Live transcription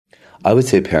I would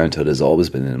say parenthood has always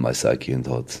been in my psyche and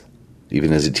thoughts,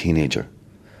 even as a teenager.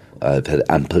 I've had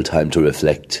ample time to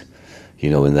reflect,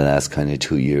 in the last kind of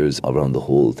 2 years around the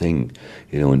whole thing,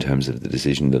 in terms of the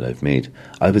decision that I've made.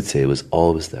 I would say it was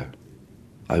always there.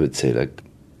 I would say,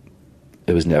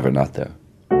 it was never not there.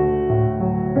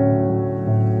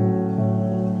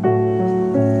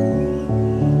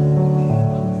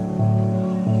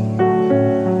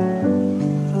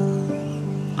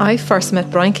 I first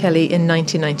met Brian Kelly in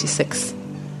 1996.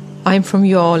 I'm from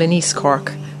Youghal in East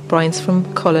Cork. Brian's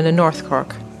from Cullen in North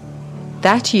Cork.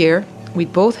 That year,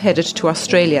 we'd both headed to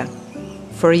Australia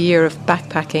for a year of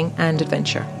backpacking and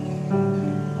adventure.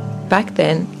 Back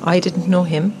then, I didn't know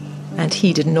him and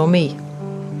he didn't know me.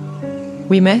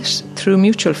 We met through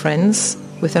mutual friends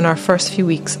within our first few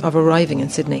weeks of arriving in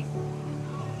Sydney.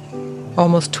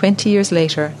 Almost 20 years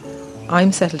later,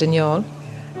 I'm settled in Youghal,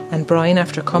 and Brian,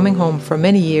 after coming home for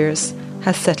many years,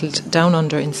 has settled down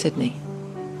under in Sydney.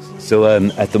 So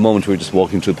at the moment we're just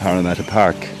walking through Parramatta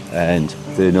Park, and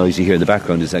the noise you hear in the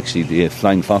background is actually the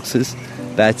flying foxes,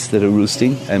 bats that are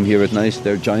roosting here at night.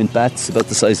 They're giant bats about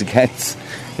the size of cats,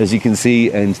 as you can see,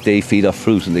 and they feed off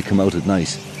fruit and they come out at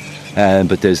night.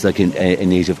 But there's a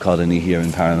native colony here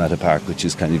in Parramatta Park, which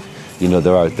is kind of,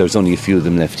 there's only a few of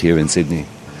them left here in Sydney.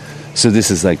 So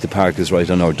this is the park is right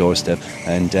on our doorstep,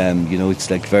 and it's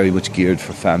very much geared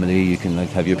for family. You can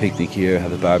have your picnic here,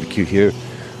 have a barbecue here.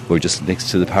 We're just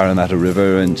next to the Parramatta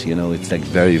River, and it's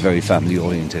very, very family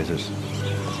orientated.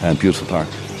 And beautiful park.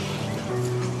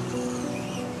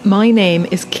 My name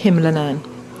is Kim Lenan.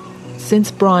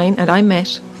 Since Brian and I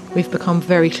met, we've become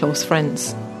very close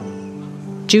friends.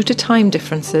 Due to time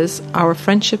differences, our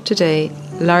friendship today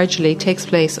largely takes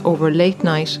place over late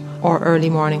night or early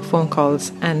morning phone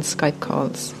calls and Skype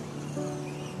calls.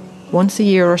 Once a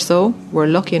year or so, we're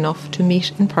lucky enough to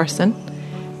meet in person,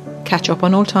 catch up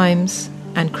on old times,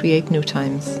 and create new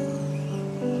times.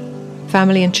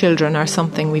 Family and children are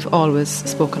something we've always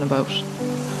spoken about.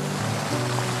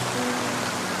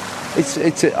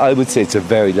 I would say it's a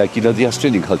very, the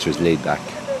Australian culture is laid back.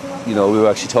 We were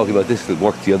actually talking about this at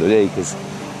work the other day, because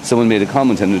someone made a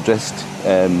comment and addressed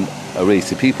a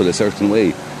race of people a certain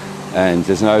way. And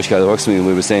there's an Irish guy that works with me, and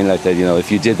we were saying that,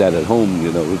 if you did that at home,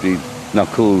 it would be not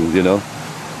cool, would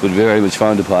be very much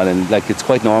frowned upon, and it's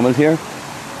quite normal here.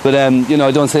 But,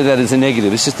 I don't say that as a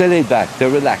negative. It's just they're laid back, they're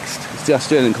relaxed. It's the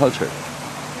Australian culture.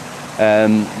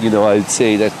 I'd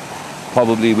say that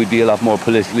probably would be a lot more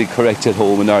politically correct at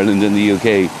home in Ireland than the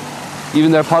UK.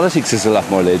 Even their politics is a lot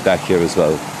more laid back here as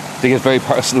well. They get very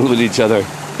personal with each other,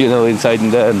 inside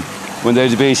and when they're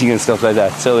debating and stuff like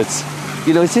that. So it's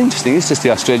interesting. It's just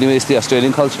the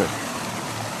Australian culture.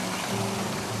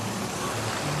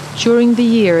 During the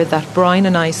year that Brian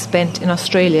and I spent in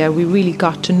Australia, we really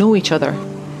got to know each other.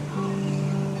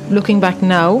 Looking back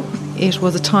now, it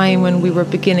was a time when we were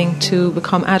beginning to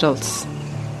become adults.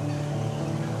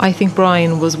 I think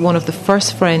Brian was one of the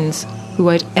first friends who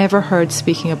I'd ever heard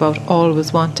speaking about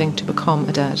always wanting to become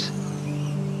a dad.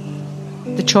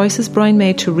 The choices Brian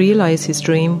made to realise his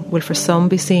dream will for some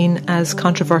be seen as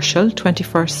controversial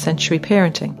 21st century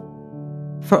parenting.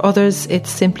 For others, it's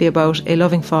simply about a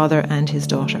loving father and his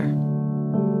daughter.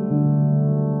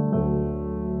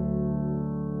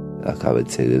 I would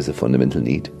say there's a fundamental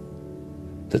need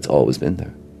that's always been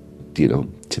there,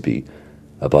 to be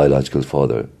a biological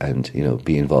father and,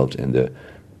 be involved in the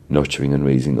nurturing and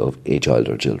raising of a child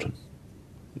or children.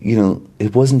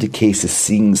 It wasn't a case of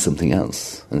seeing something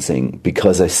else and saying,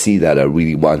 because I see that, I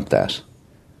really want that.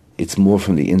 It's more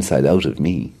from the inside out of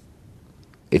me.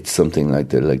 It's something like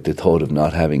the thought of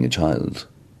not having a child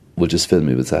would just fill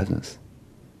me with sadness.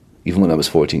 Even when I was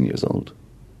 14 years old.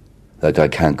 I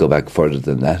can't go back further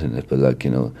than that in it, but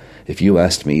if you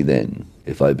asked me then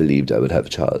if I believed I would have a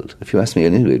child, if you asked me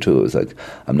anyway true, it was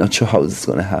I'm not sure how this is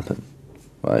going to happen,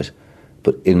 right?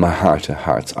 But in my heart of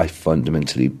hearts, I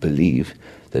fundamentally believe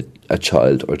that a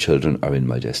child or children are in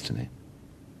my destiny.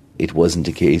 It wasn't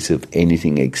a case of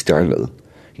anything external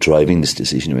driving this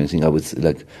decision or anything. I was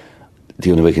the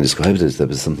only way I can describe it is there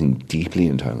was something deeply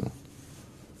internal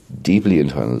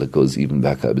that goes even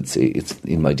back, I would say, it's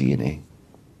in my DNA.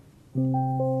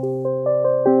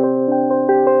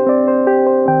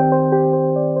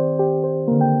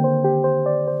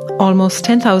 Almost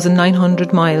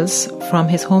 10,900 miles from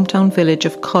his hometown village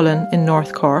of Cullen in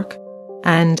North Cork,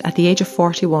 and at the age of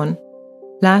 41,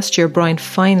 last year Brian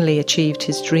finally achieved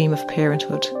his dream of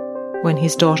parenthood when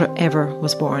his daughter Ever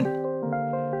was born.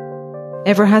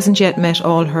 Ever hasn't yet met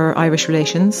all her Irish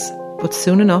relations, but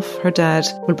soon enough her dad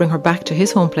will bring her back to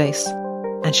his home place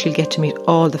and she'll get to meet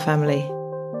all the family.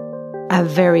 A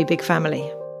very big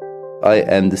family. I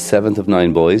am the seventh of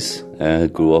 9 boys.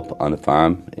 Grew up on a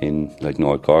farm in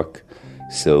North Cork.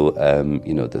 So,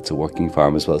 that's a working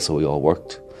farm as well, so we all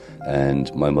worked.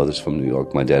 And my mother's from New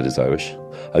York, my dad is Irish.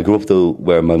 I grew up, though,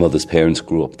 where my mother's parents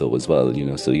grew up, though, as well,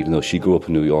 so even though she grew up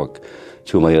in New York,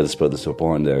 2 of my eldest brothers were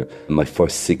born there. My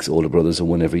first 6 older brothers are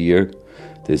one every year.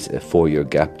 There's a 4-year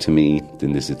gap to me,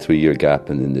 then there's a 3-year gap,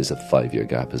 and then there's a 5-year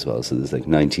gap as well. So there's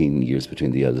 19 years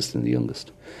between the eldest and the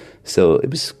youngest. So it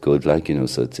was good,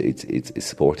 so it's a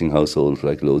supporting household,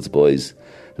 loads of boys,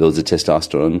 loads of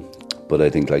testosterone. But I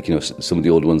think, some of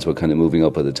the old ones were kind of moving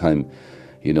up at the time.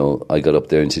 I got up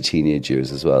there into teenage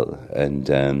years as well. And,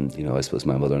 I suppose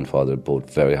my mother and father,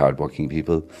 both very hard-working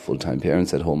people, full-time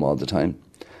parents at home all the time.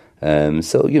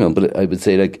 But I would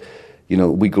say,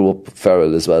 we grew up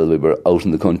feral as well. We were out in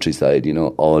the countryside,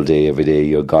 all day, every day.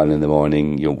 You're gone in the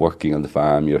morning, you're working on the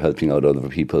farm, you're helping out other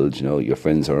people, your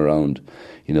friends are around.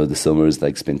 The summers,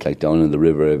 spent down in the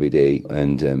river every day.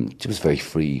 And it was very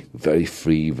free, very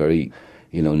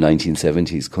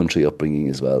 1970s country upbringing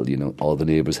as well. All the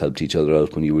neighbours helped each other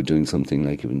out when you were doing something,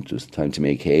 even just time to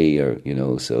make hay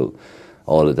so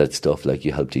all of that stuff,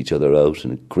 you helped each other out,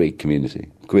 and a great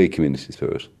community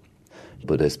spirit.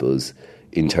 But I suppose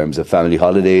in terms of family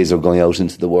holidays or going out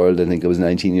into the world, I think I was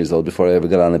 19 years old before I ever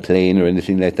got on a plane or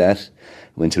anything like that.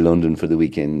 Went to London for the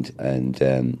weekend, and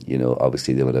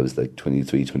obviously then when I was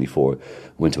 23, 24,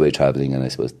 went away travelling, and I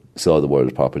suppose saw the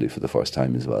world properly for the first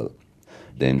time as well.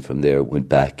 Then from there went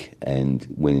back and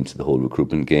went into the whole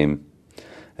recruitment game,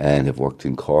 and have worked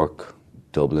in Cork,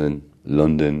 Dublin,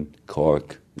 London,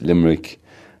 Cork, Limerick,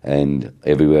 and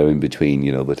everywhere in between,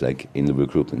 but in the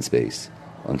recruitment space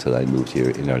until I moved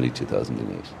here in early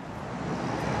 2008.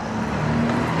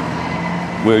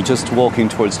 We're just walking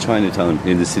towards Chinatown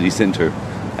in the city centre,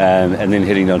 and then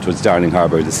heading down towards Darling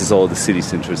Harbour. This is all the city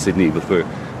centre of Sydney, but we're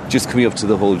just coming up to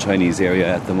the whole Chinese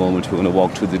area at the moment. We're going to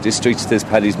walk through the district. There's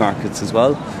Paddy's Markets as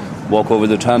well. Walk over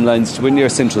the tram lines. We're near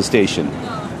Central Station,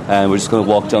 and we're just going to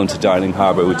walk down to Darling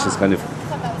Harbour, which is kind of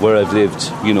where I've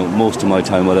lived, most of my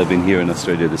time while I've been here in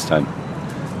Australia this time.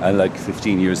 And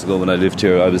 15 years ago when I lived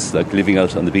here, I was living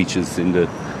out on the beaches in the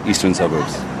eastern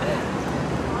suburbs.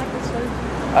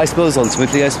 I suppose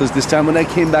ultimately, this time when I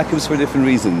came back, it was for different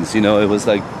reasons. It was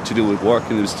to do with work,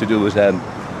 and it was to do with,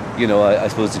 I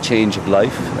suppose the change of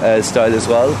life style as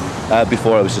well.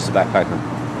 Before I was just a backpacker,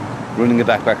 running a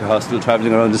backpacker hostel,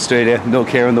 travelling around Australia, no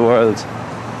care in the world.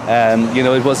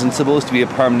 It wasn't supposed to be a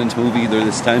permanent move either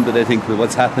this time, but I think with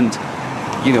what's happened,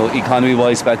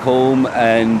 economy-wise back home,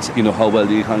 and, how well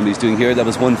the economy is doing here, that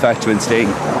was one factor in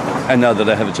staying. And now that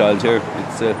I have a child here,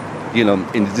 it's,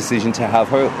 in the decision to have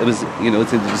her, it's in the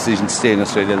decision to stay in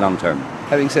Australia long term.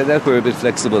 Having said that, we're a bit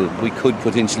flexible. We could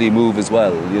potentially move as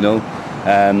well,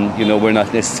 we're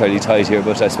not necessarily tied here,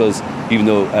 but I suppose even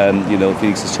though,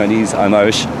 Phoenix is Chinese, I'm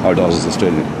Irish, our daughter's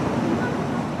Australian.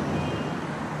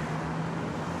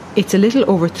 It's a little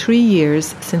over 3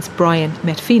 years since Brian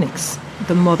met Phoenix,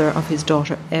 the mother of his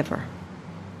daughter Ever.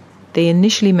 They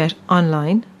initially met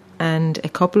online and a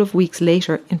couple of weeks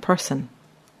later in person.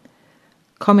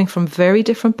 Coming from very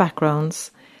different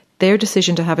backgrounds, their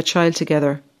decision to have a child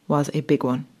together was a big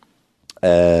one.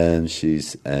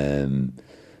 She's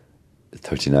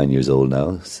 39 years old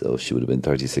now, so she would have been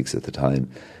 36 at the time.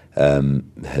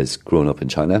 Has grown up in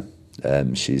China.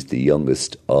 She's the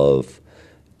youngest of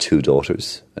 2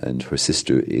 daughters, and her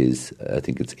sister is, I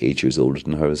think it's 8 years older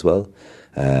than her as well.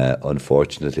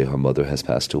 Unfortunately, her mother has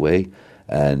passed away,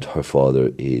 and her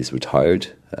father is retired.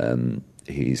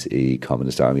 He's a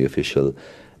Communist Army official,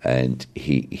 and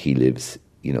he lives,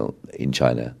 in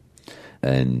China.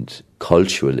 And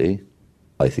culturally,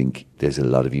 I think there's a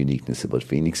lot of uniqueness about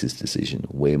Phoenix's decision,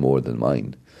 way more than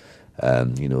mine.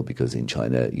 Because in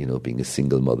China, being a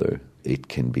single mother, it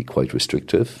can be quite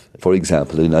restrictive. For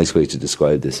example, a nice way to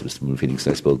describe this was when Phoenix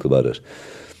and I spoke about it.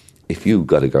 If you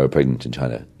got a girl pregnant in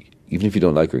China, even if you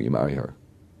don't like her, you marry her.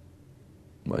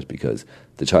 Right? Because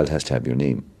the child has to have your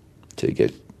name to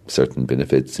get certain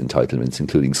benefits, entitlements,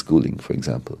 including schooling, for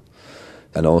example.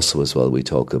 And also as well, we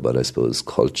talk about, I suppose,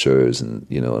 cultures and,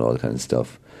 and all that kind of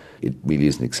stuff. It really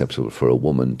isn't acceptable for a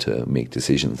woman to make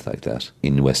decisions like that.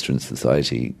 In Western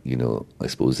society, I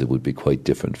suppose it would be quite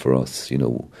different for us.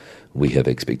 We have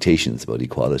expectations about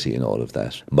equality and all of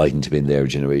that. Mightn't have been there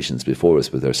generations before us,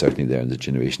 but they're certainly there in the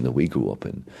generation that we grew up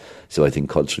in. So I think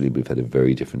culturally we've had a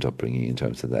very different upbringing in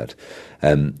terms of that.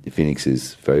 Phoenix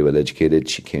is very well educated.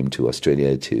 She came to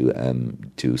Australia to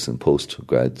do some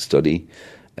post-grad study,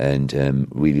 and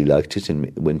really liked it,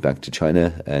 and went back to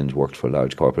China and worked for a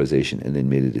large corporation, and then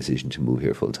made a decision to move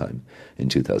here full-time in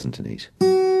 2008.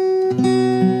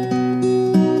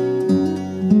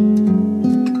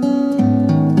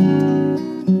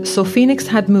 So Phoenix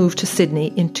had moved to Sydney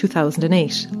in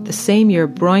 2008, the same year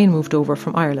Brian moved over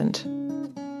from Ireland.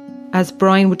 As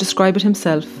Brian would describe it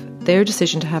himself, their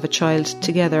decision to have a child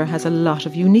together has a lot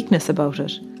of uniqueness about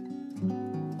it.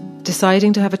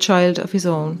 Deciding to have a child of his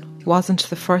own wasn't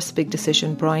the first big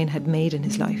decision Brian had made in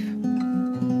his life.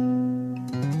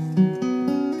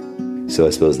 So I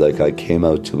suppose I came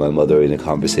out to my mother in a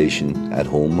conversation at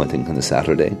home, I think on a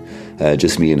Saturday,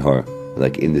 just me and her,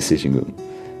 in the sitting room.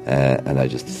 And I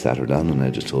just sat her down and I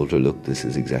just told her, look, this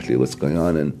is exactly what's going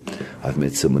on and I've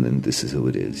met someone and this is who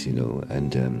it is,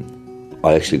 And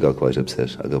I actually got quite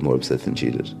upset. I got more upset than she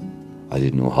did. I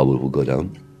didn't know how it would go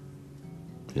down,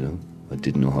 I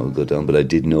didn't know how it would go down, but I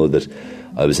did know that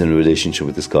I was in a relationship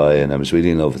with this guy and I was really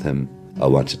in love with him. I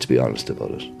wanted to be honest about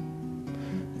it.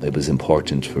 It was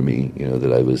important for me,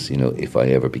 that I was, if I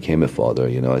ever became a father,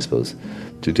 I suppose,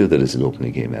 to do that as an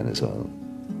openly gay man as well.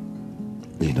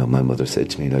 My mother said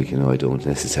to me, I don't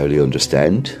necessarily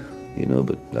understand,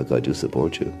 but, I do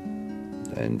support you.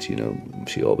 And,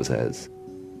 she always has.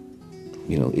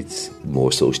 It's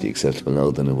more socially acceptable now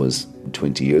than it was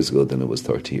 20 years ago, than it was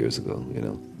 30 years ago,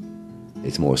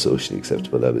 It's more socially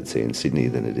acceptable, I would say, in Sydney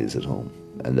than it is at home.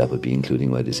 And that would be including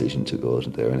my decision to go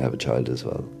out there and have a child as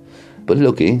well. But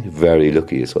lucky, very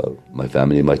lucky as well. My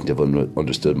family mightn't have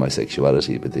understood my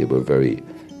sexuality, but they were very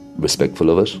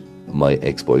respectful of it. My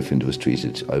ex-boyfriend was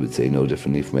treated, I would say, no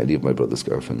differently from any of my brother's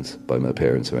girlfriends by my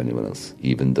parents or anyone else,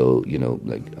 even though,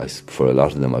 for a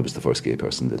lot of them, I was the first gay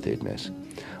person that they'd met.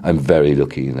 I'm very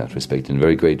lucky in that respect and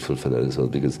very grateful for that as well,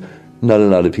 because not a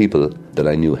lot of people that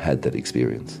I knew had that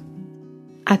experience.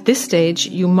 At this stage,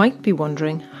 you might be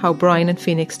wondering how Brian and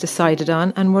Phoenix decided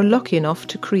on and were lucky enough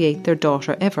to create their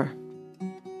daughter Ever.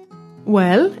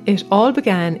 Well, it all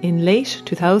began in late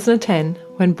 2010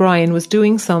 when Brian was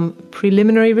doing some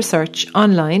preliminary research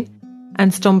online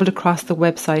and stumbled across the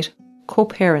website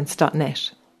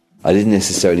coparents.net. I didn't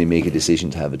necessarily make a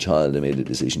decision to have a child. I made a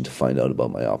decision to find out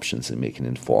about my options and make an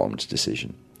informed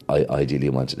decision. I ideally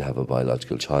wanted to have a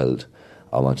biological child.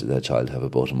 I wanted that child to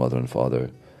have both a mother and father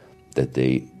that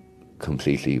they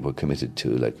completely were committed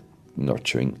to,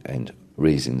 nurturing and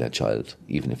raising that child,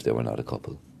 even if they were not a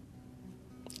couple.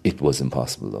 It was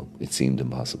impossible, though. It seemed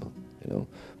impossible,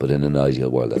 But in an ideal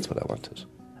world, that's what I wanted.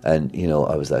 And,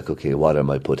 I was like, okay, what are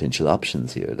my potential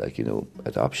options here?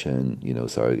 Adoption,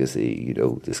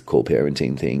 surrogacy, this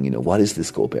co-parenting thing. What is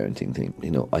this co-parenting thing?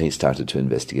 I started to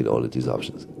investigate all of these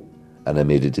options. And I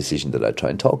made a decision that I'd try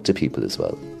and talk to people as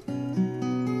well.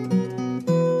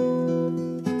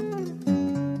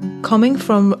 Coming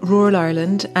from rural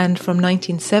Ireland and from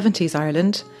 1970s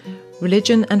Ireland,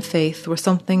 religion and faith were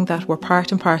something that were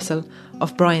part and parcel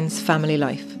of Brian's family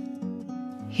life.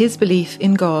 His belief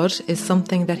in God is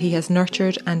something that he has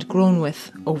nurtured and grown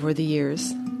with over the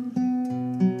years.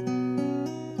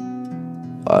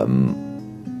 I'm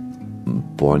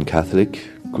born Catholic,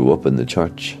 grew up in the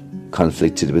church,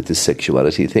 conflicted with the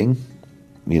sexuality thing,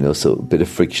 so a bit of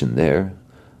friction there.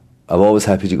 I'm always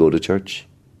happy to go to church.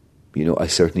 I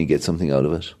certainly get something out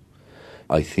of it.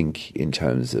 I think in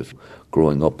terms of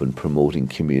growing up and promoting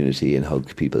community and how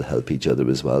people help each other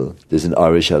as well. There's an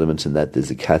Irish element in that,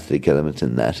 there's a Catholic element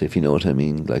in that, if you know what I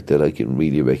mean, that I can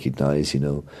really recognise,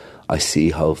 I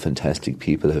see how fantastic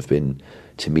people have been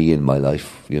to me in my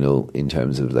life, in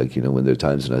terms of when there are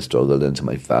times when I struggled, and to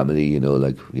my family,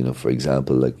 for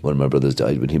example, one of my brothers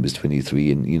died when he was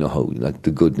 23, and how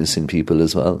the goodness in people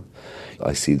as well.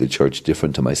 I see the church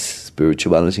different to my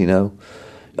spirituality now.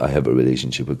 I have a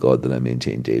relationship with God that I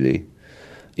maintain daily.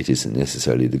 It isn't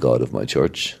necessarily the God of my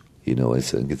church. I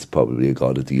think it's probably a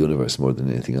God of the universe more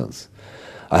than anything else.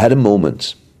 I had a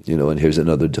moment, and here's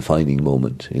another defining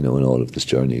moment, in all of this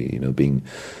journey, being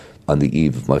on the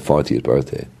eve of my 40th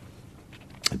birthday,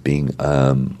 being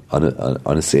on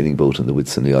a sailing boat on the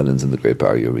Whitsunday Islands in the Great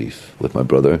Barrier Reef with my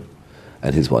brother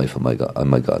and his wife and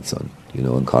my godson,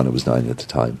 and Connor was 9 at the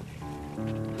time.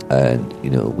 And,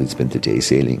 we'd spent the day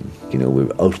sailing. We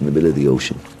were out in the middle of the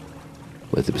ocean,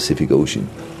 with the Pacific Ocean,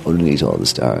 underneath all the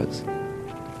stars.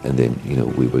 And then,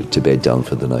 we were to bed down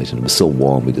for the night, and it was so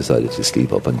warm we decided to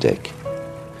sleep up on deck.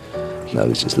 And I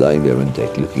was just lying there on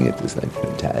deck looking at this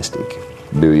fantastic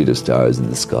myriad of stars in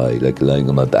the sky, lying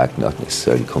on my back, not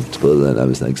necessarily comfortable, and I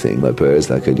was saying my prayers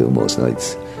like I do most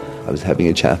nights. I was having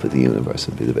a chat with the universe,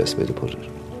 would be the best way to put it.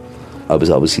 I was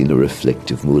obviously in a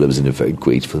reflective mood. I was in a very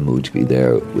grateful mood to be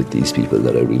there with these people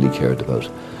that I really cared about,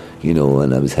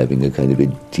 and I was having a kind of a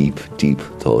deep, deep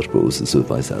thought process with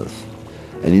myself.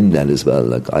 And in that as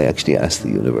well, I actually asked the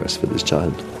universe for this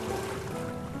child.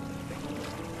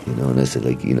 And I said,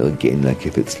 again,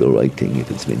 if it's the right thing, if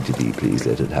it's meant to be, please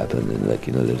let it happen, and, let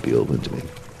it be open to me.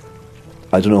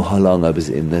 I don't know how long I was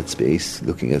in that space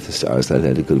looking at the stars that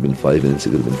night. It could have been 5 minutes, it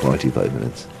could have been 45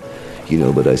 minutes.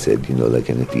 But I said, and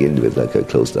at the end of it, I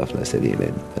closed off and I said,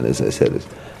 amen. And as I said it,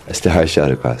 a star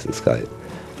shot across the sky.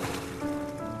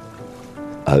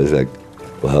 I was like,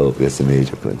 wow, that's a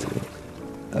major coincidence.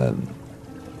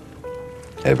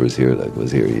 Ever's here,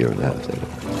 was here a year and a half later.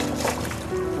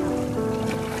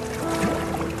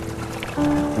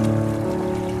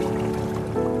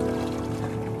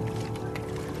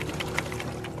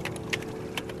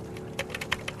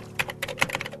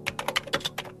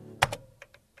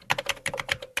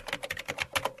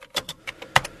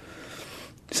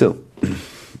 So,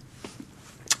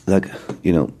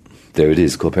 there it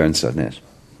is, coparents.net,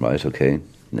 right, okay?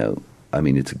 Now,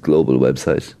 it's a global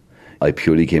website. I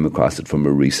purely came across it from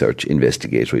a research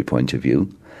investigatory point of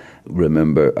view.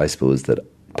 Remember, I suppose, that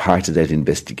part of that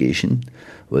investigation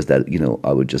was that,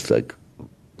 I would just,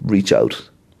 reach out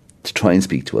to try and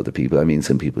speak to other people.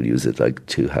 Some people use it,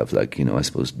 to have, I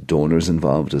suppose, donors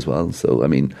involved as well. So,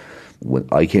 when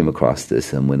I came across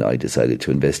this and when I decided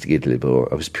to investigate a little bit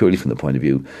more, I was purely from the point of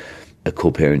view, a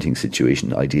co-parenting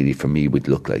situation, ideally for me, would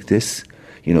look like this.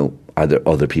 Are there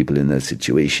other people in that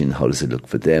situation? How does it look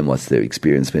for them? What's their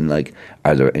experience been like?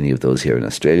 Are there any of those here in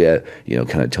Australia?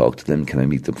 Can I talk to them? Can I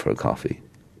meet them for a coffee?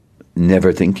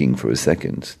 Never thinking for a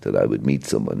second that I would meet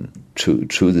someone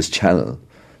through this channel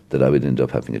that I would end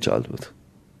up having a child with.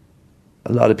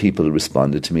 A lot of people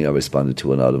responded to me. I responded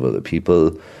to a lot of other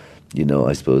people.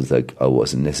 I suppose I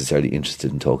wasn't necessarily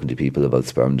interested in talking to people about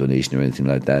sperm donation or anything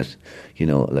like that.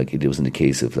 It wasn't a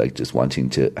case of just wanting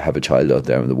to have a child out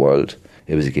there in the world.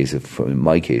 It was a case of, in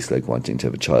my case, wanting to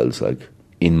have a child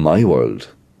in my world,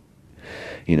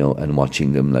 and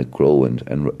watching them grow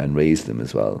and raise them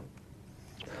as well.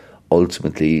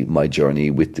 Ultimately, my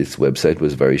journey with this website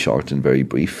was very short and very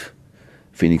brief.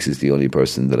 Phoenix is the only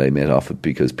person that I met off it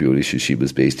because purely she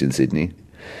was based in Sydney.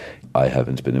 I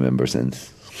haven't been a member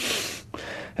since.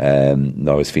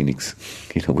 Nor is Phoenix.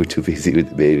 We're too busy with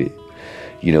the baby.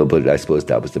 But I suppose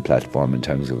that was the platform in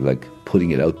terms of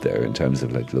putting it out there, in terms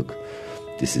of look,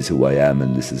 this is who I am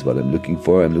and this is what I'm looking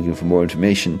for. I'm looking for more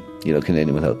information. Can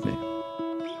anyone help me?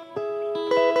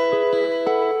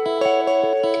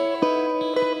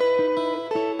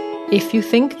 If you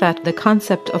think that the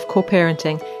concept of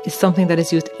co-parenting is something that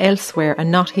is used elsewhere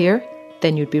and not here,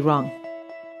 then you'd be wrong.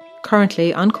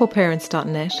 Currently, on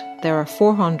coparents.net, there are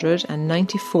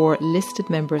 494 listed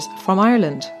members from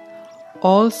Ireland,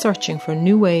 all searching for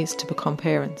new ways to become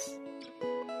parents.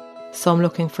 Some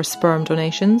looking for sperm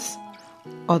donations,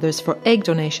 others for egg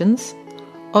donations,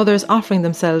 others offering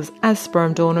themselves as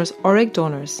sperm donors or egg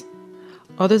donors,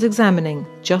 others examining,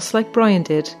 just like Brian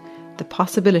did, the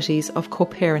possibilities of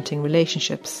co-parenting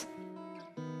relationships.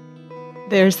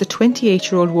 There's the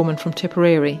 28-year-old woman from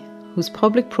Tipperary, whose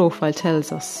public profile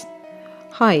tells us,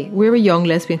 "Hi, we're a young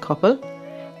lesbian couple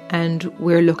and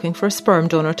we're looking for a sperm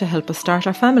donor to help us start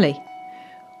our family.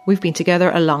 We've been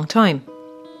together a long time."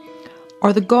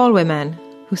 Or the Galway man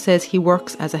who says he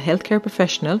works as a healthcare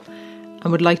professional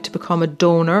and would like to become a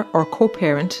donor or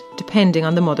co-parent depending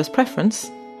on the mother's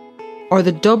preference. Or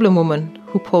the Dublin woman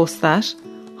who posts that,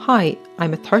 "Hi,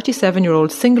 I'm a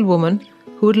 37-year-old single woman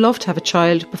who would love to have a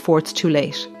child before it's too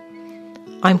late.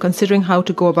 I'm considering how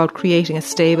to go about creating a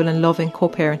stable and loving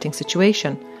co-parenting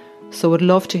situation, so would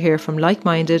love to hear from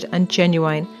like-minded and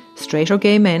genuine straight or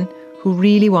gay men who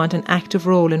really want an active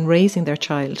role in raising their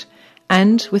child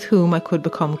and with whom I could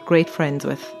become great friends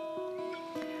with.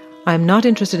 I am not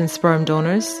interested in sperm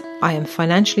donors. I am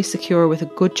financially secure with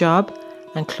a good job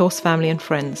and close family and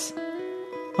friends.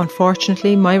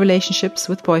 Unfortunately, my relationships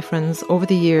with boyfriends over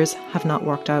the years have not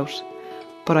worked out,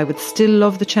 but I would still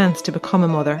love the chance to become a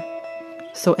mother.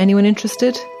 So anyone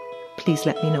interested, please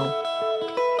let me know."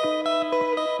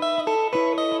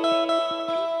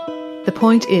 The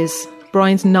point is,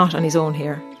 Brian's not on his own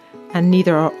here, and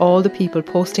neither are all the people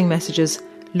posting messages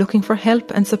looking for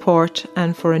help and support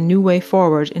and for a new way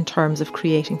forward in terms of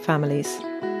creating families.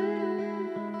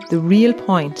 The real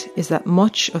point is that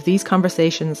much of these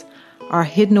conversations are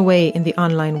hidden away in the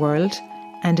online world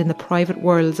and in the private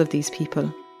worlds of these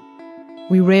people.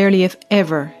 We rarely, if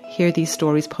ever, hear these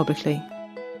stories publicly.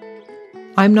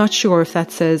 I'm not sure if that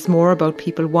says more about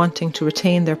people wanting to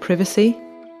retain their privacy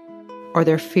or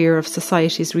their fear of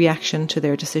society's reaction to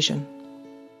their decision.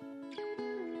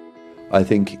 I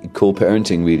think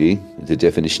co-parenting, really, the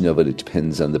definition of it, it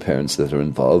depends on the parents that are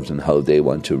involved and how they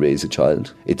want to raise a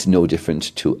child. It's no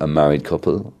different to a married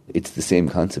couple. It's the same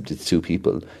concept. It's two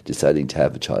people deciding to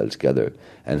have a child together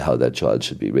and how that child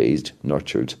should be raised,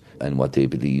 nurtured, and what they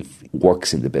believe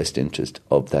works in the best interest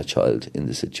of that child in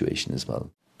the situation as well.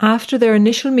 After their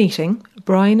initial meeting,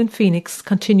 Brian and Phoenix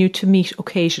continued to meet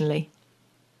occasionally.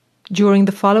 During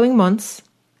the following months,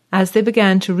 as they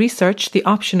began to research the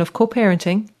option of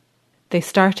co-parenting, they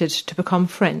started to become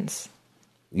friends.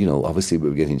 Obviously we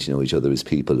were getting to know each other as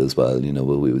people as well.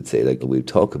 We would say, we'd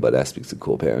talk about aspects of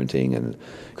co-parenting, and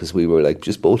because we were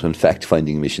just both on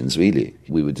fact-finding missions, really.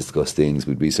 We would discuss things,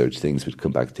 we'd research things, we'd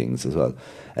come back to things as well.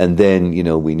 And then,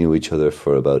 we knew each other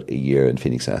for about a year, and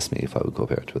Phoenix asked me if I would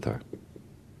co-parent with her.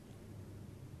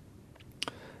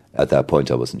 At that point,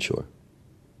 I wasn't sure.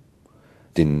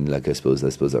 Then, I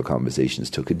suppose our conversations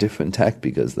took a different tack,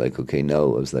 because, I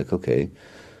was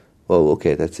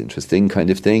okay, that's interesting kind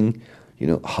of thing.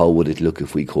 How would it look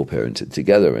if we co-parented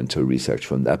together, and to research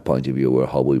from that point of view, or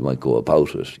how we might go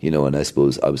about it. And I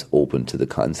suppose I was open to the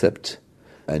concept,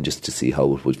 and just to see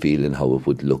how it would feel and how it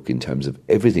would look in terms of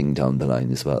everything down the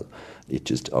line as well.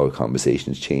 Our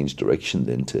conversations changed direction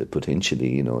then to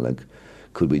potentially,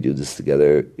 could we do this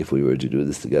together? If we were to do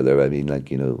this together,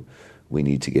 we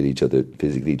need to get each other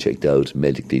physically checked out,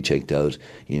 medically checked out.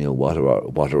 What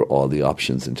are all the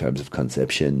options in terms of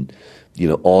conception?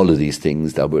 All of these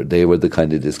things they were the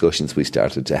kind of discussions we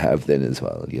started to have then as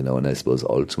well. And I suppose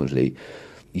ultimately,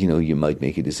 you might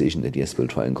make a decision that yes, we'll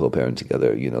try and co-parent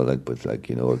together.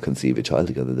 Or conceive a child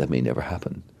together. That may never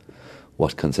happen.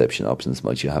 What conception options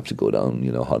might you have to go down?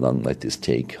 How long might this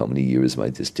take? How many years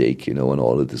might this take? And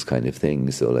all of this kind of thing.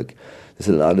 So there's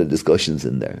a lot of discussions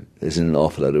in there. There's an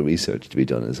awful lot of research to be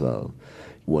done as well.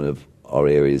 One of our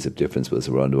areas of difference was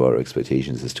around our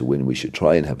expectations as to when we should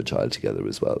try and have a child together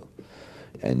as well.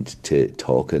 And to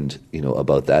talk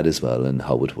about that as well, and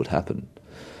how it would happen.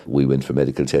 We went for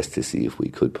medical tests to see if we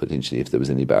could potentially, if there was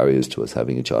any barriers to us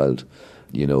having a child,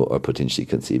 or potentially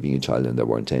conceiving a child, and there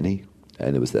weren't any.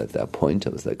 And it was at that point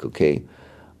I was okay,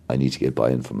 I need to get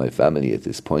buy-in from my family at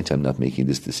this point. I'm not making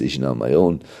this decision on my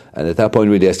own. And at that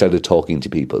point, really, I started talking to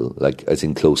people, as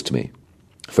in close to me,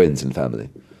 friends and family.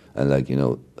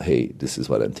 And hey, this is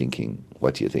what I'm thinking.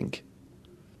 What do you think?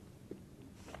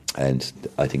 And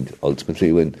I think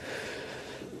ultimately when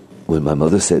my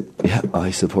mother said, yeah,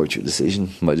 I support your decision,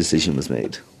 my decision was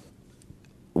made.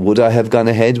 Would I have gone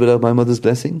ahead without my mother's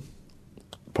blessing?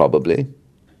 Probably,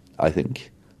 I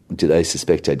think. Did I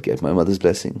suspect I'd get my mother's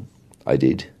blessing? I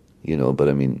did,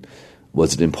 but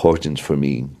was it important for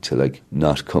me to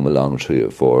not come along 3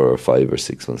 or 4 or 5 or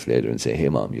 6 months later and say, hey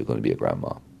mom, you're going to be a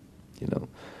grandma?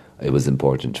 It was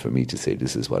important for me to say,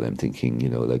 this is what I'm thinking,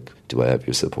 do I have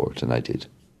your support? And I did.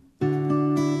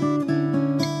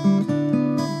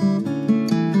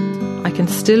 I can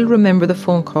still remember the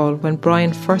phone call when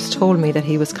Brian first told me that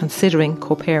he was considering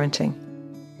co-parenting.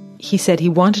 He said he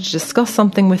wanted to discuss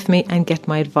something with me and get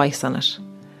my advice on it.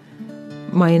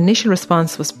 My initial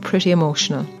response was pretty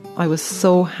emotional. I was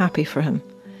so happy for him.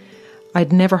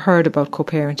 I'd never heard about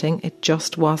co-parenting, it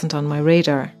just wasn't on my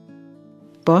radar.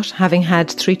 But having had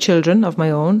 3 children of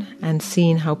my own and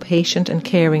seen how patient and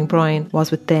caring Brian was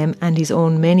with them and his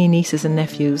own many nieces and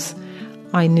nephews,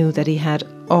 I knew that he had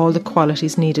all the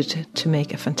qualities needed to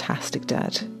make a fantastic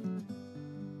dad.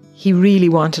 He really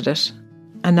wanted it,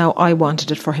 and now I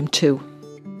wanted it for him too.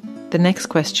 The next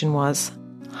question was,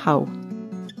 how?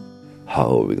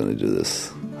 How are we going to do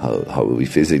this? How are we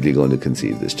physically going to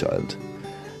conceive this child?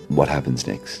 What happens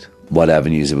next? What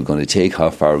avenues are we going to take? How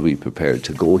far are we prepared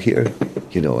to go here?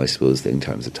 I suppose in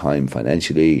terms of time,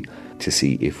 financially, to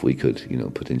see if we could,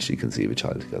 potentially conceive a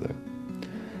child together.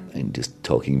 And just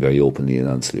talking very openly and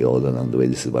honestly all along the way,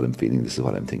 this is what I'm feeling, this is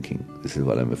what I'm thinking, this is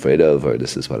what I'm afraid of, or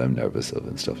this is what I'm nervous of,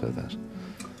 and stuff like that.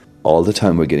 All the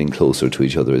time we're getting closer to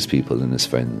each other as people and as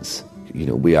friends.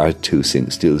 We are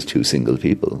still 2 single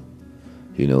people,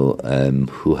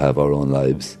 who have our own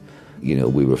lives.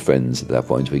 We were friends at that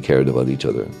point, we cared about each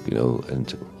other,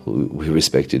 and we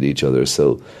respected each other.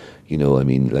 So, and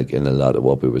a lot of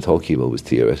what we were talking about was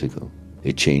theoretical.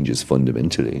 It changes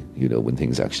fundamentally, when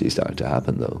things actually start to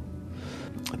happen, though.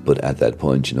 But at that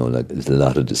point, there's a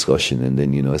lot of discussion, and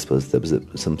then, I suppose there was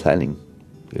some planning.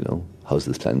 How's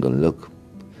this plan going to look?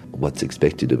 What's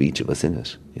expected of each of us in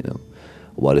it?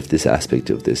 What if this aspect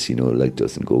of this,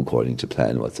 doesn't go according to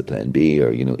plan? What's the plan B?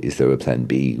 Or, is there a plan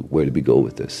B? Where do we go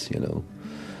with this?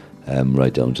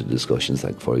 Right down to discussions,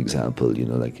 for example,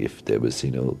 if there was,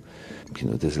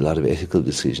 there's a lot of ethical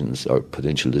decisions or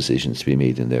potential decisions to be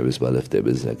made in there as well. If there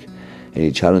was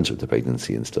any challenge with the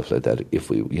pregnancy and stuff like that, if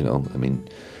we,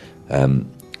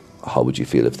 how would you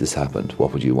feel if this happened?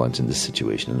 What would you want in this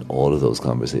situation? And all of those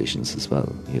conversations as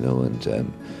well,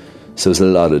 and so it's a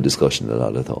lot of discussion, a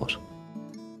lot of thought.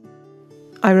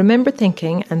 I remember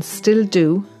thinking, and still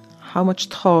do, how much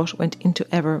thought went into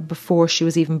Ever before she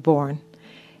was even born.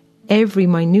 Every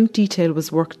minute detail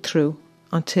was worked through.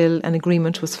 until an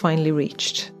agreement was finally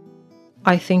reached.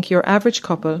 I think your average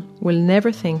couple will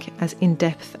never think as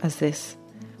in-depth as this,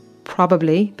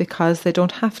 probably because they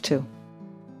don't have to.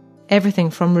 Everything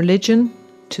from religion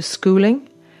to schooling,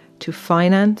 to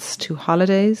finance, to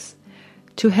holidays,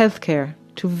 to healthcare,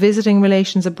 to visiting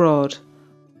relations abroad.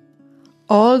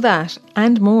 All that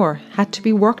and more had to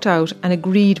be worked out and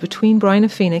agreed between Brian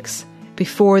and Phoenix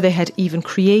before they had even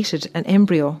created an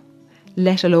embryo,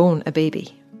 let alone a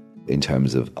baby. In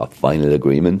terms of a final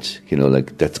agreement,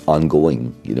 that's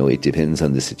ongoing. It depends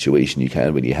on the situation. You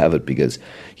can't really have it because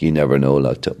you never know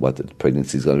what the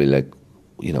pregnancy is going to be like,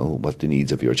 what the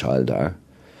needs of your child are.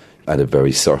 At a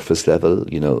very surface level,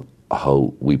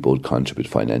 how we both contribute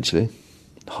financially,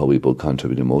 how we both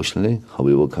contribute emotionally, how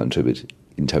we both contribute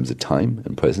in terms of time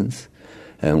and presence,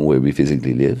 and where we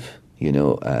physically live.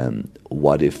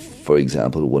 What if, for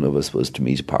example, one of us was to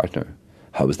meet a partner?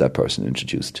 How was that person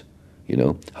introduced?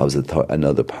 How's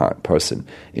another person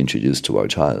introduced to our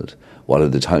child? What are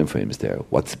the timeframes there?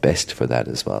 What's best for that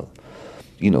as well?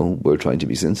 We're trying to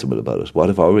be sensible about it. What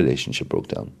if our relationship broke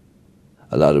down?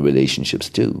 A lot of relationships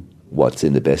do. What's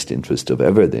in the best interest of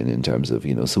everything in terms of,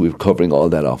 so we're covering all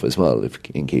that off as well. If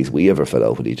in case we ever fell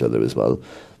out with each other as well,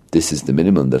 this is the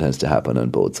minimum that has to happen on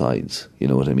both sides. You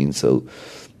know what I mean? So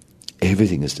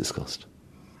everything is discussed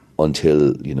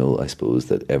until, I suppose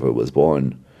that Eva was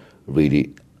born,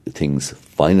 really things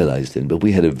finalised in. But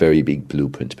we had a very big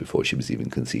blueprint before she was even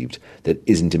conceived that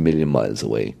isn't a million miles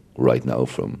away right now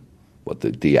from what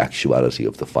the actuality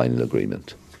of the final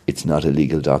agreement. It's not a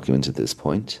legal document at this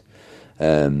point,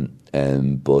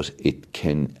 but it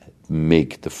can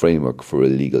make the framework for a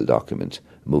legal document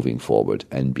moving forward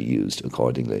and be used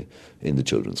accordingly in the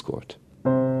children's court.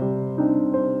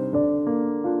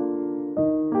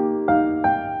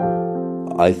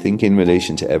 I think in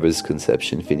relation to Eva's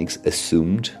conception, Phoenix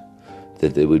assumed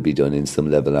that they would be done in some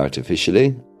level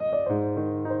artificially.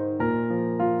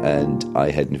 And I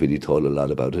hadn't really thought a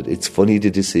lot about it. It's funny the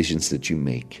decisions that you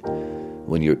make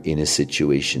when you're in a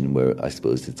situation where I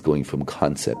suppose it's going from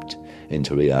concept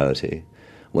into reality.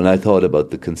 When I thought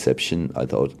about the conception, I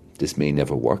thought this may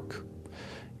never work.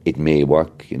 It may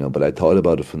work, but I thought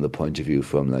about it from the point of view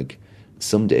from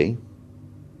someday,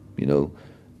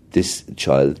 this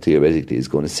child theoretically is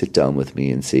going to sit down with me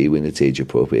and say when it's age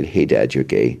appropriate, hey Dad, you're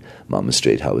gay, Mom is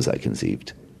straight, how was I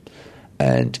conceived?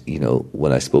 And,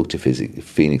 when I spoke to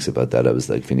Phoenix about that, I was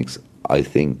like, Phoenix, I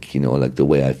think, the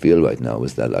way I feel right now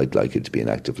is that I'd like it to be an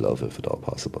act of love if at all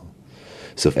possible.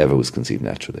 So if Eva was conceived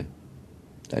naturally,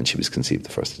 and she was conceived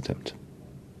the first attempt.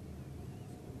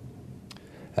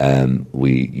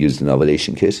 We used an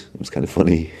ovulation kit. It was kind of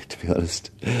funny, to be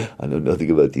honest. I know nothing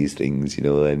about these things,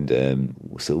 and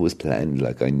so it was planned.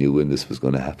 I knew when this was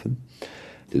going to happen.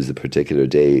 There was a particular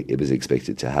day it was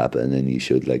expected to happen, and you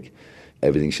should,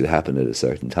 everything should happen at a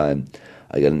certain time.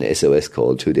 I got an SOS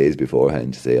call 2 days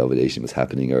beforehand to say ovulation was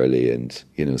happening early, and,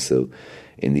 so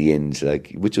in the end,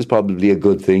 which was probably a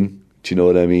good thing, do you know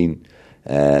what I mean?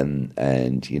 And,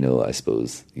 I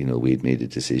suppose, we had made a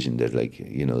decision that,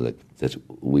 that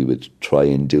we would try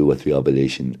and do what the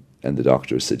ovulation and the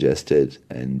doctors suggested,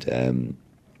 and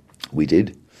we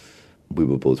did. We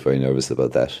were both very nervous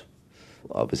about that.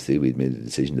 Obviously, we'd made a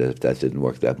decision that if that didn't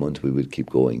work that month, we would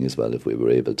keep going as well if we were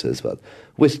able to as well.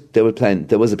 There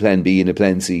was a plan B and a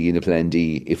plan C and a plan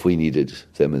D if we needed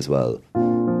them as well.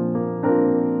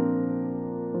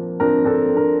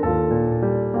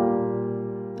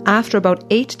 After about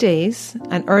 8 days,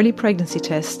 an early pregnancy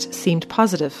test seemed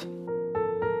positive.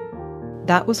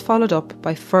 That was followed up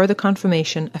by further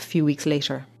confirmation a few weeks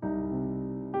later.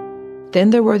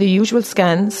 Then there were the usual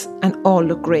scans, and all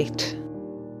looked great.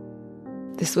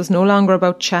 This was no longer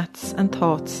about chats and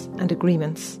thoughts and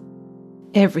agreements.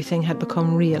 Everything had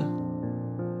become real.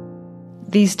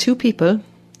 These two people,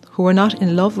 who were not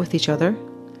in love with each other,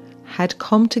 had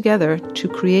come together to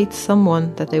create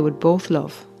someone that they would both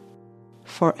love.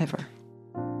 Forever.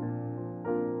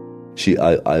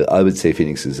 I would say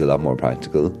Phoenix is a lot more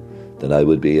practical than I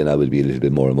would be, and I would be a little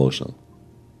bit more emotional.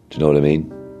 Do you know what I mean?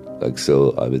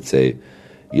 So I would say,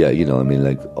 yeah,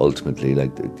 ultimately,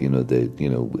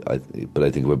 but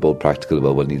I think we're both practical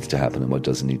about what needs to happen and what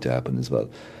doesn't need to happen as well.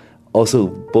 Also,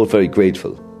 both very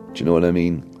grateful. Do you know what I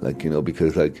mean?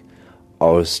 Because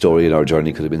our story and our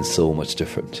journey could have been so much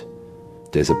different.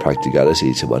 There's a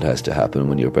practicality to what has to happen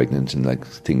when you're pregnant, and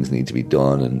things need to be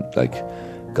done, and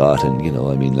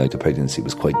the pregnancy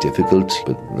was quite difficult,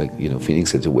 but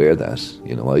Phoenix had to wear that.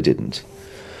 I didn't.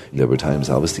 There were times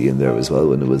obviously in there as well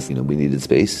when it was, we needed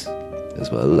space as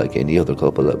well, like any other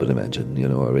couple I would imagine,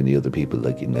 or any other people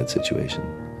in that situation.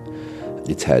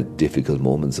 It's had difficult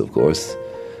moments, of course,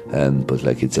 But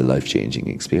like, it's a life-changing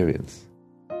experience.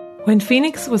 When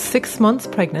Phoenix was 6 months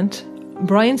pregnant,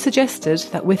 Brian suggested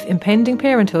that with impending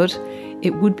parenthood,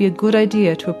 it would be a good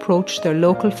idea to approach their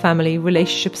local family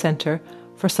relationship centre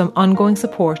for some ongoing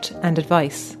support and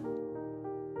advice.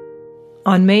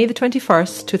 On May the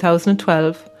 21st,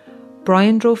 2012,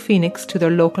 Brian drove Phoenix to their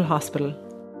local hospital.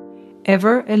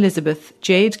 Ever Elizabeth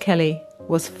Jade Kelly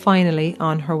was finally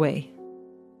on her way.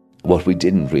 What we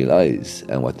didn't realise,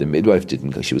 and what the midwife didn't,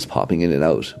 because she was popping in and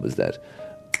out, was that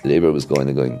labour was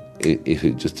going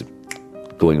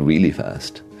really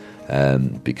fast.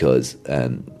 Because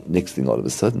next thing, all of a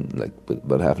sudden, like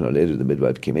about half an hour later, the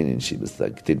midwife came in and she was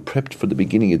like, they'd prepped for the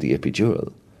beginning of the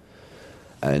epidural.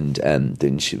 And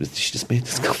then she just made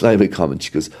this flyaway comment.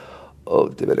 She goes, "Oh,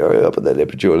 they better hurry up on that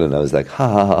epidural." And I was like, ha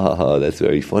ha ha ha ha, that's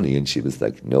very funny. And she was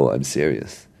like, "No, I'm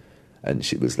serious." And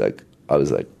she was like, I was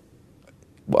like,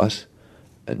 "What?"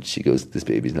 And she goes, "This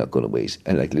baby's not going to wait."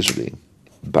 And like, literally,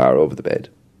 bar over the bed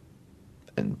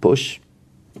and push.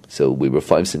 So we were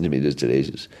 5 centimetres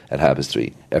delayed at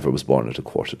 3:30. Ever was born at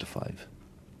 4:45.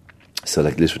 So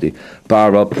like, literally,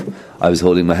 bar up. I was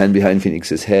holding my hand behind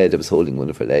Phoenix's head. I was holding one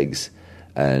of her legs.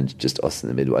 And just us and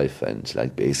the midwife, and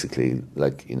like, basically,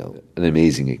 like, you know, an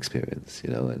amazing experience, you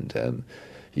know. And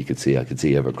I could see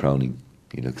Ever crowning,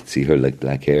 you know, could see her like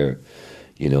black hair,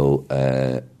 you know,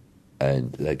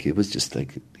 and like, it was just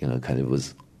like, you know, kind of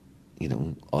was, you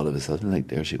know, all of a sudden, like,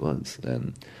 there she was,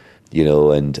 you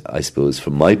know. And I suppose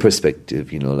from my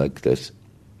perspective, you know, like that,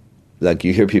 like,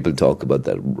 you hear people talk about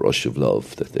that rush of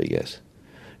love that they get,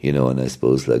 you know, and I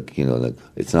suppose, like, you know, like,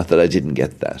 it's not that I didn't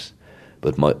get that.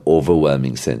 But my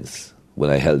overwhelming sense when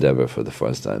I held Ever for the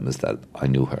first time is that I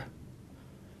knew her.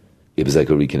 It was like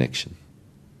a reconnection.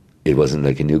 It wasn't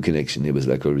like a new connection, it was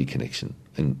like a reconnection.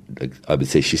 And like, I would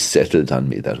say she settled on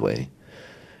me that way.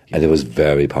 And it was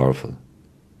very powerful.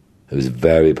 It was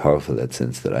very powerful, that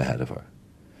sense that I had of her.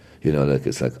 You know, like,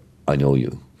 it's like, I know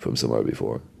you from somewhere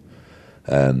before.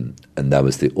 And that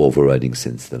was the overriding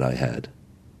sense that I had.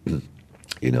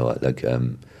 You know, like...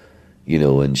 you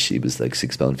know, and she was like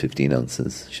 6 pounds 15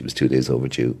 ounces. She was 2 days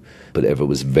overdue. But Ever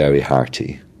was very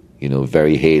hearty, you know,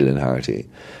 very hale and hearty.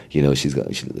 You know,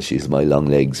 she's my long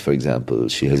legs, for example.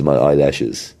 She has my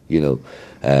eyelashes, you know.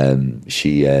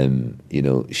 You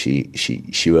know,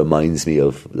 she reminds me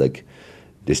of, like,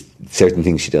 this certain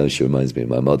things she does. She reminds me of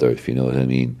my mother, if you know what I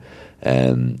mean.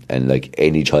 And like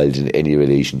any child in any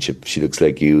relationship, she looks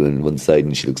like you on one side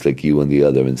and she looks like you on the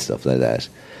other and stuff like that.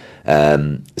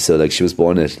 So like, she was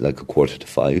born at like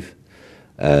 4:45.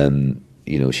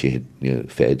 You know, she had, you know,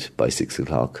 fed by 6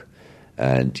 o'clock,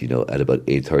 and, you know, at about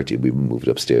 8:30 we moved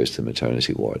upstairs to the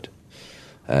maternity ward,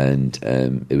 and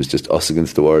it was just us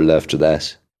against the world after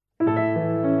that.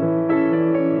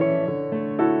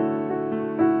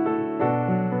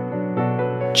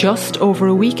 Just over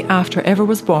a week after Ever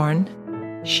was born,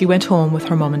 she went home with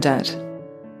her mum and dad.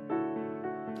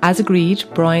 As agreed,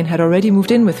 Brian had already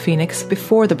moved in with Phoenix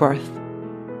before the birth.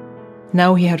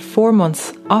 Now he had 4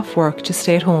 months off work to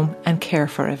stay at home and care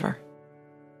for Ever.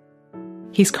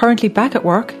 He's currently back at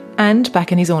work and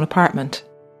back in his own apartment.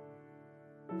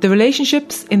 The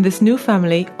relationships in this new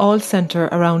family all centre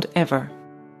around Ever.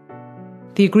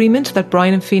 The agreement that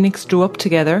Brian and Phoenix drew up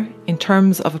together in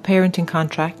terms of a parenting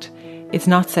contract is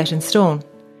not set in stone.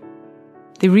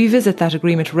 They revisit that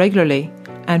agreement regularly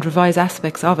and revise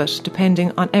aspects of it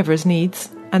depending on Ever's needs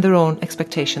and their own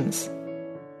expectations.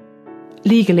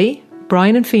 Legally,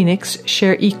 Brian and Phoenix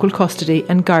share equal custody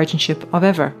and guardianship of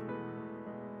Ever.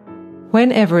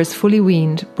 When Ever is fully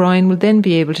weaned, Brian will then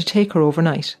be able to take her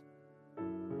overnight.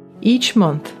 Each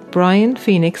month, Brian,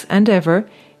 Phoenix and Ever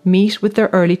meet with their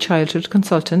early childhood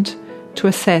consultant to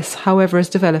assess how Ever is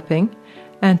developing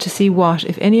and to see what,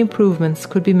 if any, improvements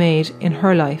could be made in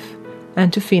her life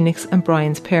and to Phoenix and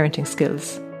Brian's parenting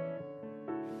skills.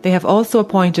 They have also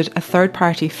appointed a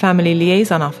third-party family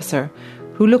liaison officer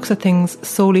who looks at things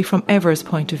solely from Ever's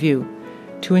point of view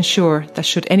to ensure that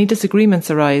should any disagreements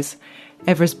arise,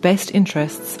 Ever's best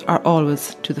interests are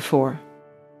always to the fore.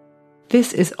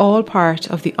 This is all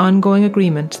part of the ongoing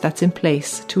agreement that's in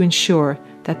place to ensure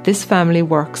that this family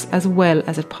works as well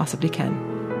as it possibly can.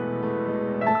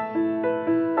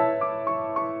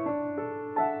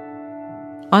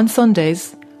 On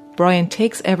Sundays, Brian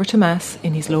takes Ever to Mass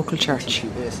in his local church.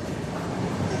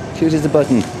 Cute as a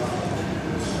button.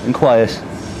 And quiet.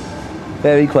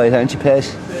 Very quiet, aren't you, Pet?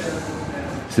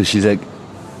 So she's like,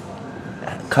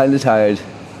 kind of tired.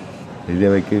 Is that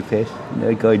my good Pet?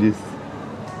 No, gorgeous.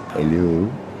 Hello.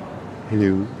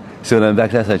 Hello. So when I'm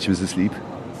back last night, she was asleep.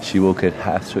 She woke at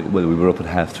 3:30. Well, we were up at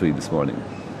 3:30 this morning.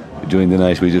 During the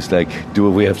night, we just like do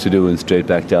what we have to do and straight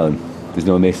back down. There's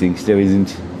no messing. There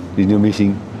isn't. There's no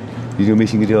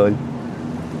missing at all.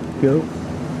 No.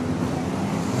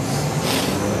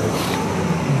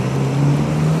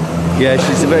 Yeah,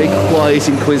 she's a very quiet,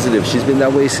 inquisitive. She's been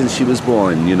that way since she was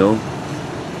born, you know.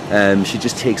 She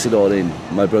just takes it all in.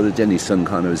 My brother Denny's son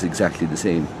Connor is exactly the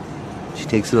same. She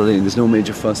takes it all in. There's no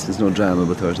major fuss, there's no drama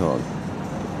with her at all.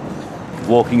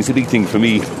 Walking is a big thing for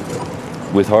me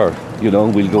with her, you know.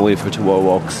 We'll go away for 2 hour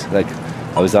walks. Like,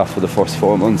 I was off for the first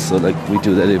 4 months, so like we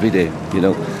do that every day, you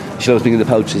know. She loves being in the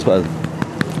pouch as well,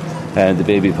 and the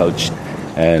baby pouch.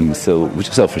 So we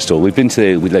just out for a stroll. We've been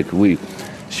today. We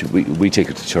take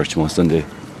her to church most Sunday.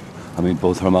 I mean,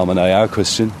 both her mum and I are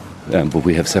Christian, but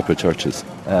we have separate churches.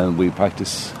 We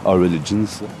practice our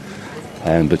religions,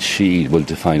 but she will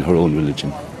define her own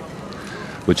religion,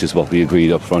 which is what we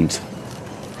agreed up front.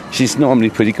 She's normally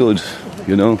pretty good,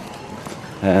 you know.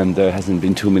 There hasn't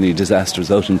been too many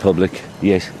disasters out in public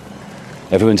yet.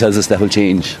 Everyone tells us that will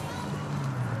change.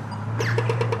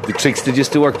 The tricks that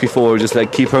used to work before, just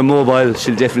like keep her mobile,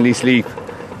 she'll definitely sleep,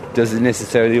 doesn't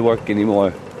necessarily work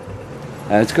anymore.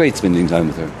 And it's great spending time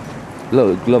with her.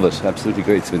 Love it, absolutely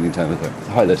great spending time with her.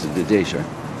 The highlight of the day, sure.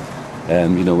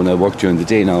 You know, when I work during the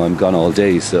day now, I'm gone all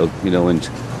day, so, you know, and,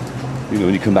 you know,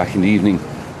 when you come back in the evening,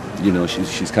 you know,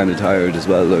 she's kind of tired as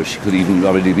well, or she could even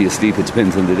already be asleep, it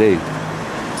depends on the day.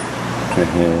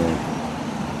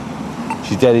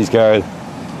 She's Daddy's girl.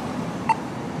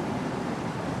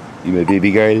 You my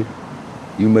baby girl?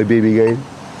 You my baby girl?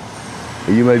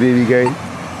 Are you my baby girl?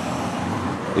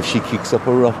 If she kicks up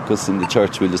a ruckus in the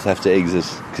church, we'll just have to exit,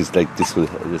 because like this will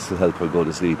help her go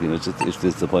to sleep. You know, just if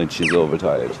there's the point she's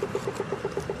overtired.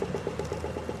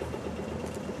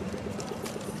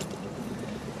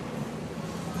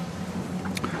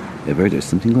 Ever, there's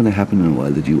something going to happen in a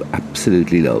while that you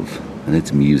absolutely love, and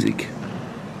it's music.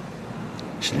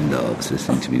 She loves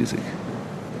listening to music.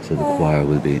 So the choir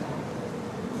will be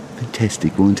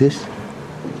fantastic, won't it?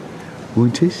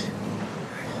 Won't it?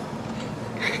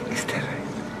 Is that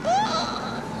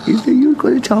right? Is that you're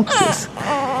going to talk to us?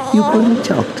 You're going to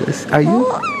talk to us, are you?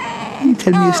 Can you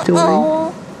tell me a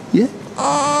story? Yeah?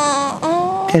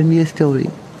 Tell me a story.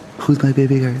 Who's my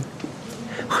baby girl?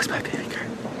 Who's my baby girl?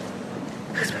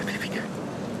 Who's my baby girl?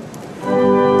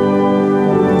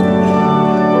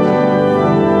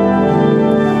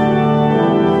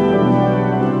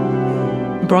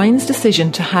 Brian's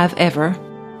decision to have Ever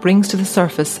brings to the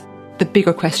surface the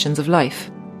bigger questions of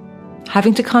life.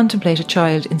 Having to contemplate a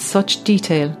child in such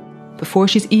detail before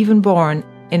she's even born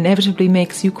inevitably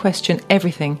makes you question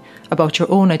everything about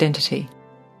your own identity,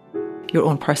 your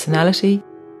own personality,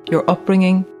 your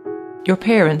upbringing, your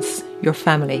parents, your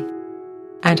family,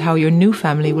 and how your new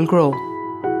family will grow.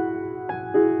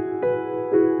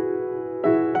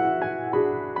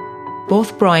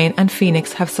 Both Brian and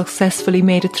Phoenix have successfully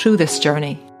made it through this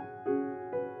journey.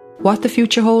 What the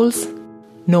future holds,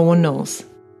 no one knows.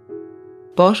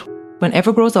 But when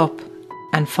Ever grows up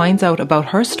and finds out about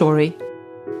her story,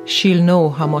 she'll know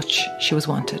how much she was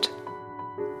wanted.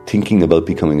 Thinking about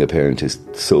becoming a parent is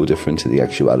so different to the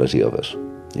actuality of it,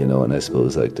 you know, and I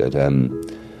suppose like that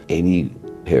any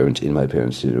parent in my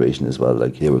parents' generation as well,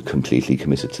 like they were completely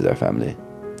committed to their family.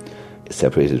 A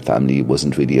separated family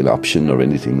wasn't really an option or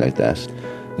anything like that.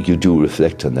 You do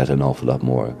reflect on that an awful lot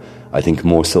more. I think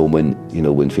more so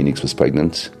when Phoenix was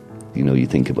pregnant, you know, you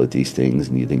think about these things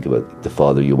and you think about the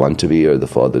father you want to be or the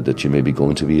father that you may be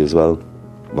going to be as well.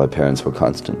 My parents were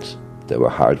constant. They were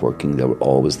hardworking, they were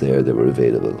always there, they were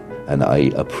available. And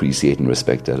I appreciate and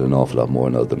respect that an awful lot more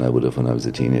now than I would have when I was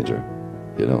a teenager,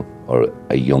 you know, or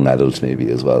a young adult maybe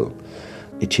as well.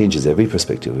 It changes every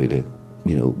perspective, really.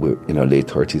 You know, we're in our late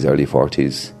 30s, early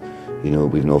 40s. You know,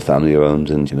 we've no family around,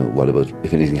 and, you know, what about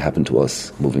if anything happened to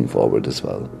us moving forward as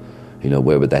well? You know,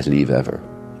 where would that leave Ever?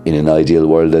 In an ideal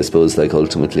world, I suppose, like,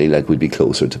 ultimately, like, we'd be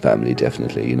closer to family,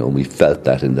 definitely. You know, we felt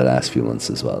that in the last few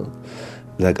months as well.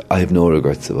 Like, I have no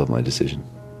regrets about my decision.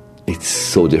 It's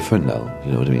so different now,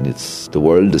 you know what I mean? The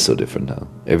world is so different now.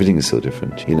 Everything is so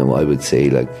different. You know, I would say,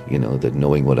 like, you know, that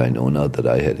knowing what I know now, that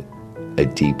I had a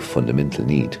deep fundamental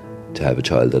need to have a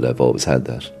child, that I've always had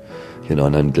that. You know,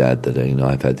 and I'm glad that, you know,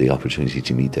 I've had the opportunity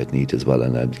to meet that need as well,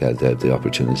 and I'm glad to have the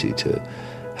opportunity to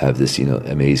have this, you know,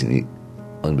 amazingly,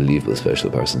 unbelievable special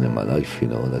person in my life, you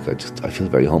know. Like, I feel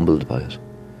very humbled by it.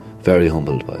 Very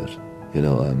humbled by it. You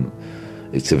know,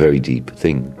 it's a very deep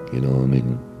thing, you know, I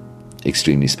mean,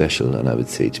 extremely special. And I would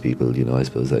say to people, you know, I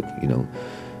suppose that, you know,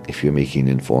 if you're making an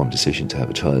informed decision to have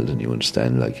a child and you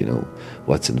understand, like, you know,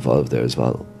 what's involved there as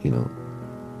well, you know,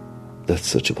 that's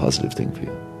such a positive thing for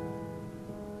you.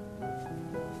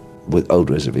 Without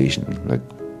reservation, like,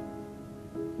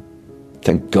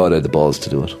 thank God I had the balls to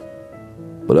do it.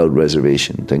 without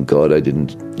reservation. Thank God I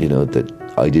didn't,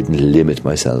 that I didn't limit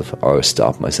myself or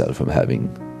stop myself from having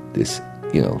this,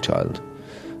 child.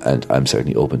 And I'm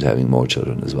certainly open to having more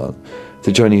children as well.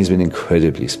 The journey has been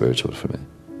incredibly spiritual for me.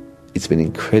 It's been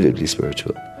incredibly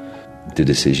spiritual. The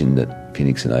decision that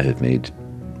Phoenix and I have made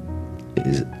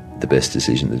is the best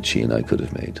decision that she and I could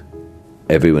have made.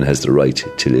 Everyone has the right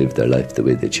to live their life the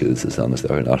way they choose, as long as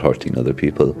they're not hurting other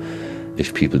people.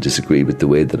 If people disagree with the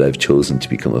way that I've chosen to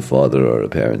become a father or a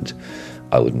parent,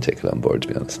 I wouldn't take it on board, to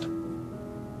be honest.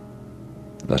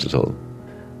 Not at all.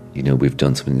 We've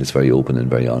done something that's very open and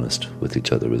very honest with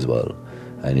each other as well.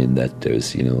 And in that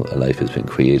there's, a life has been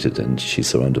created and she's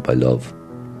surrounded by love,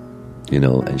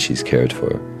 and she's cared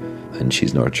for and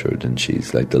she's nurtured and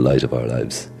she's like the light of our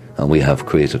lives. And we have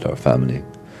created our family,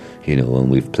 and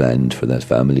we've planned for that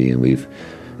family, and we've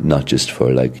not just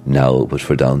for like now, but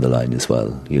for down the line as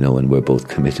well, and we're both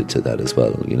committed to that as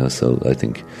well, so I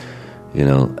think,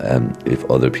 if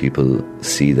other people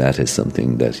see that as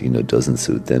something that, doesn't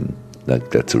suit them,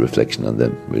 that's a reflection on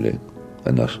them, really,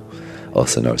 and not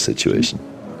us in our situation.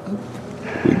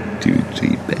 1, 2,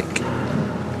 3, back.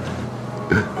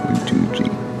 1, 2, 3,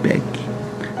 back.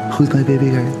 Who's my baby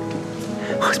girl?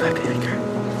 Who's my baby girl?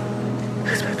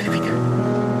 Who's my baby girl?